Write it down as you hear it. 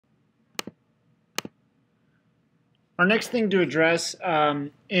Our next thing to address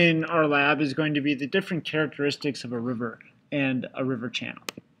in our lab is going to be the different characteristics of a river and a river channel.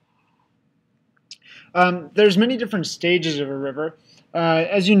 There's many different stages of a river.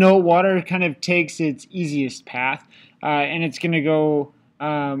 As you know, water kind of takes its easiest path, and it's going to go,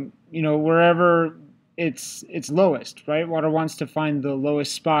 wherever it's lowest, right? Water wants to find the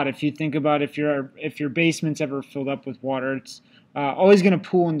lowest spot. If you think about if your basement's ever filled up with water, it's always going to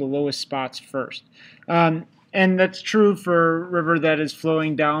pool in the lowest spots first. And that's true for a river that is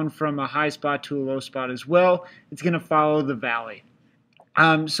flowing down from a high spot to a low spot as well. It's going to follow the valley.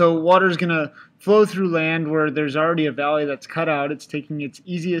 So water is going to flow through land where there's already a valley that's cut out. It's taking its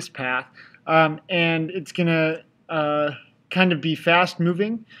easiest path, and it's going to kind of be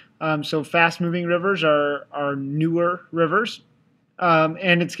fast-moving. So fast-moving rivers are newer rivers,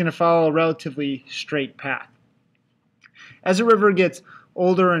 and it's going to follow a relatively straight path. As a river gets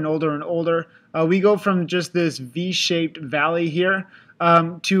older and older and older, we go from just this V-shaped valley here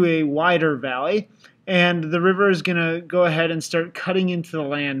to a wider valley. And the river is going to go ahead and start cutting into the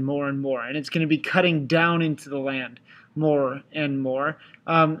land more and more. And it's going to be cutting down into the land more and more.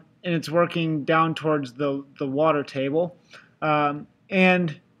 And it's working down towards the water table.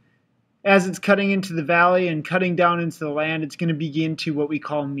 And as it's cutting into the valley and cutting down into the land, it's going to begin to what we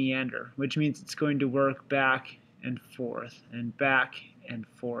call meander, which means it's going to work back and forth and back and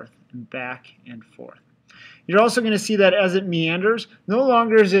forth and back and forth. You're also going to see that as it meanders, no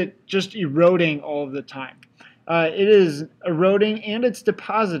longer is it just eroding all of the time. It is eroding and it's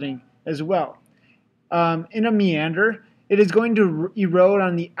depositing as well. In a meander, it is going to erode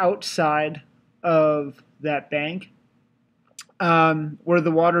on the outside of that bank where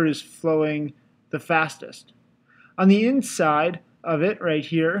the water is flowing the fastest. On the inside of it, right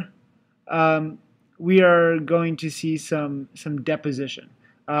here, we are going to see some deposition.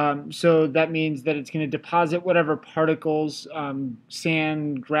 So that means that it's going to deposit whatever particles,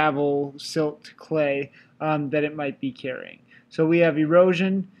 sand, gravel, silt, clay, that it might be carrying. So we have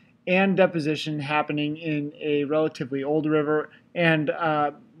erosion and deposition happening in a relatively old river, and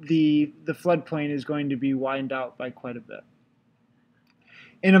the floodplain is going to be widened out by quite a bit.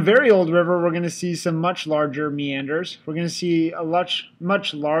 In a very old river, we're going to see some much larger meanders. We're going to see a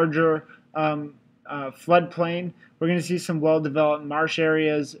much larger floodplain. We're going to see some well-developed marsh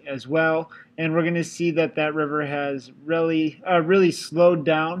areas as well, and we're going to see that river has really slowed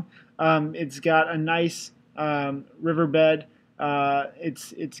down. It's got a nice riverbed.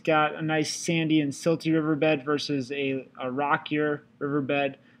 It's got a nice sandy and silty riverbed versus a rockier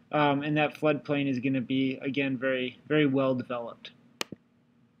riverbed, and that floodplain is going to be, again, very, very well developed.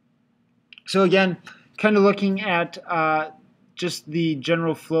 So again, kind of looking at just the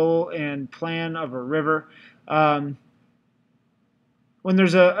general flow and plan of a river. When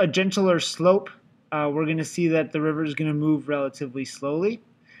there's a gentler slope, we're going to see that the river is going to move relatively slowly.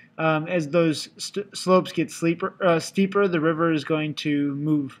 As those slopes get steeper, the river is going to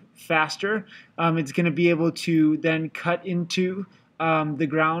move faster. It's going to be able to then cut into the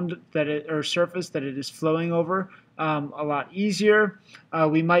ground or surface that it is flowing over a lot easier.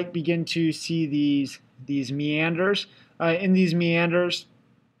 We might begin to see these meanders. In these meanders,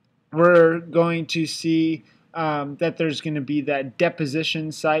 we're going to see that there's going to be that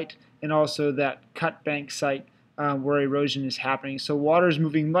deposition site and also that cut bank site where erosion is happening. So water is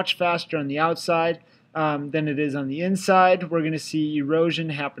moving much faster on the outside than it is on the inside. We're going to see erosion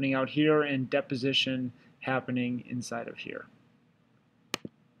happening out here and deposition happening inside of here.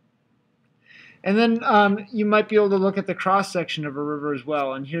 And then you might be able to look at the cross-section of a river as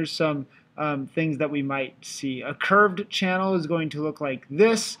well. And here's some things that we might see. A curved channel is going to look like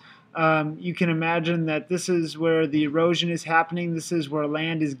this. You can imagine that this is where the erosion is happening. This is where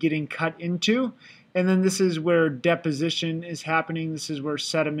land is getting cut into. And then this is where deposition is happening. This is where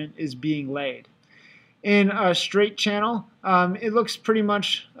sediment is being laid. In a straight channel, it looks pretty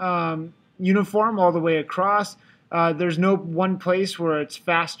much uniform all the way across. There's no one place where it's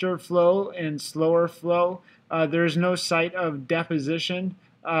faster flow and slower flow. There's no site of deposition,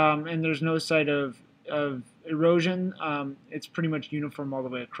 and there's no site of erosion. It's pretty much uniform all the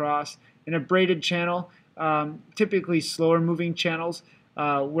way across. In a braided channel, typically slower moving channels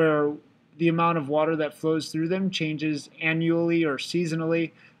where the amount of water that flows through them changes annually or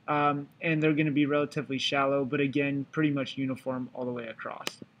seasonally, and they're going to be relatively shallow, but again, pretty much uniform all the way across.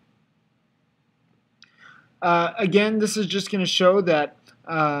 Again, this is just going to show that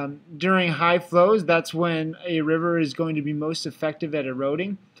during high flows, that's when a river is going to be most effective at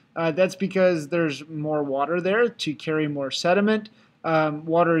eroding. That's because there's more water there to carry more sediment.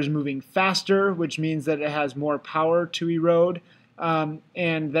 Water is moving faster, which means that it has more power to erode.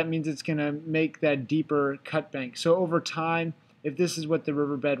 and that means it's going to make that deeper cut bank. So over time, if this is what the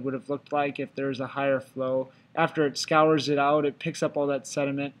riverbed would have looked like if there's a higher flow, after it scours it out, it picks up all that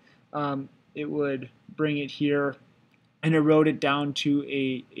sediment, it would bring it here and erode it down to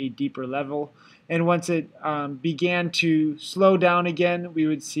a deeper level. And once it began to slow down again, we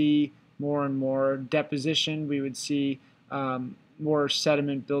would see more and more deposition. We would see more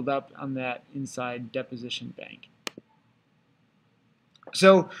sediment build up on that inside deposition bank.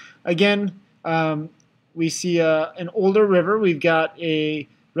 So again, we see an older river. We've got a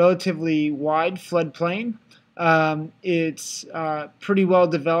relatively wide floodplain. It's pretty well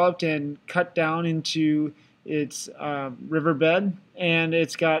developed and cut down into its riverbed, and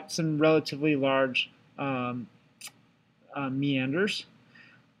it's got some relatively large meanders.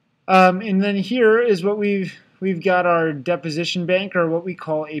 And then here is what we've got our deposition bank, or what we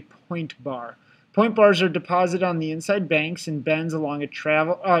call a point bar. Point bars are deposited on the inside banks and bends along a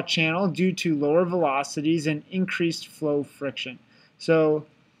channel due to lower velocities and increased flow friction. So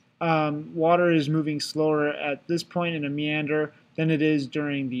water is moving slower at this point in a meander than it is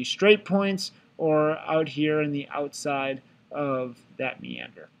during the straight points or out here in the outside of that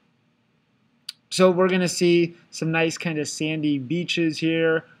meander. So we're going to see some nice kind of sandy beaches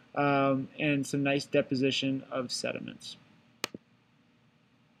here and some nice deposition of sediments.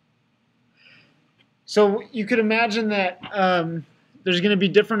 So you could imagine that there's going to be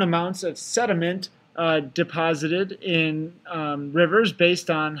different amounts of sediment deposited in rivers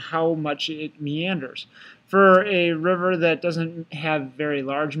based on how much it meanders. For a river that doesn't have very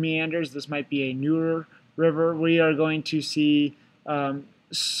large meanders, this might be a newer river, we are going to see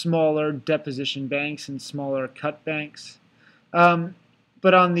smaller deposition banks and smaller cut banks.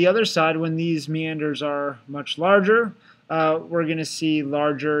 But on the other side, when these meanders are much larger, we're going to see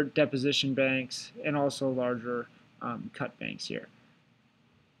larger deposition banks and also larger cut banks here.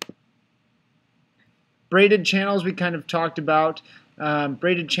 Braided channels we kind of talked about.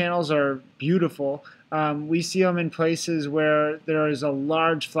 Braided channels are beautiful. We see them in places where there is a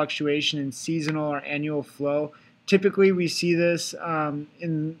large fluctuation in seasonal or annual flow. Typically we see this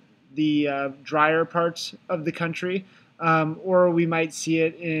in the drier parts of the country, or we might see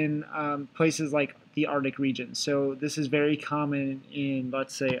it in places like the Arctic region. So this is very common in,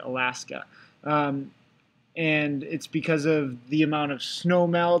 let's say, Alaska. And it's because of the amount of snow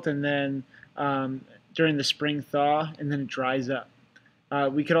melt and then during the spring thaw, and then it dries up.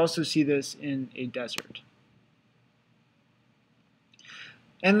 We could also see this in a desert.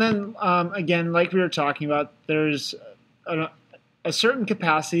 And then again, like we were talking about, there's a certain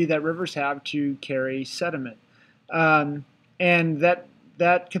capacity that rivers have to carry sediment. And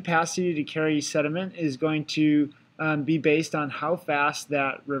that capacity to carry sediment is going to be based on how fast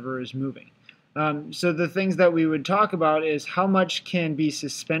that river is moving. So the things that we would talk about is how much can be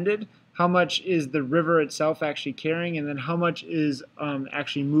suspended, how much is the river itself actually carrying, and then how much is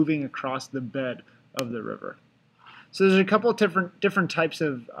actually moving across the bed of the river. So there's a couple of different types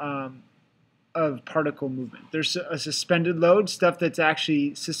of particle movement. There's a suspended load, stuff that's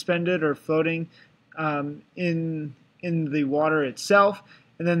actually suspended or floating in the water itself,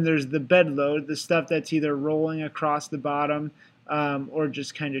 and then there's the bed load, the stuff that's either rolling across the bottom or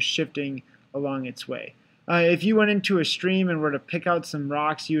just kind of shifting along its way. If you went into a stream and were to pick out some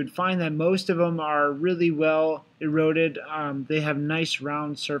rocks, you would find that most of them are really well eroded. They have nice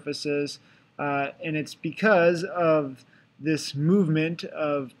round surfaces, and it's because of this movement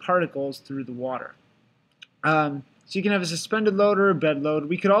of particles through the water. So you can have a suspended load or a bed load.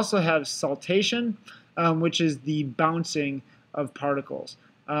 We could also have saltation, which is the bouncing of particles.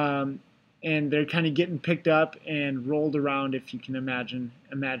 And they're kind of getting picked up and rolled around, if you can imagine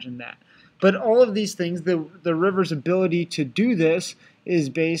that. But all of these things, the river's ability to do this is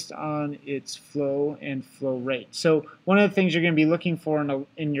based on its flow and flow rate. So one of the things you're going to be looking for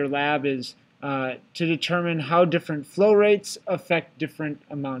in your lab is to determine how different flow rates affect different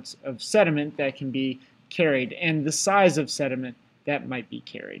amounts of sediment that can be carried and the size of sediment that might be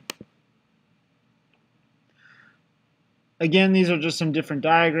carried. Again, these are just some different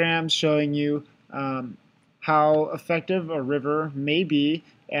diagrams showing you how effective a river may be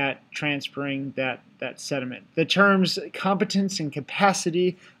at transferring that sediment. The terms competence and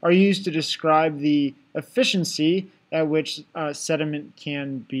capacity are used to describe the efficiency at which sediment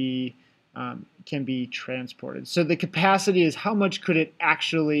can be transported. So the capacity is how much could it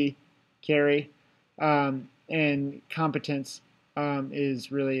actually carry, and competence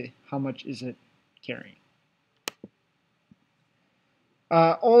is really how much is it carrying.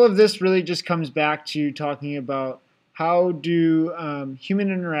 All of this really just comes back to talking about how do human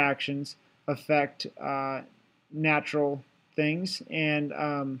interactions affect natural things, and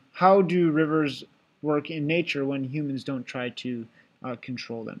how do rivers work in nature when humans don't try to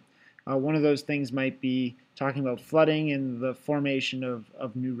control them. One of those things might be talking about flooding and the formation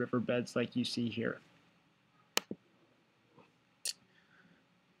of new riverbeds like you see here.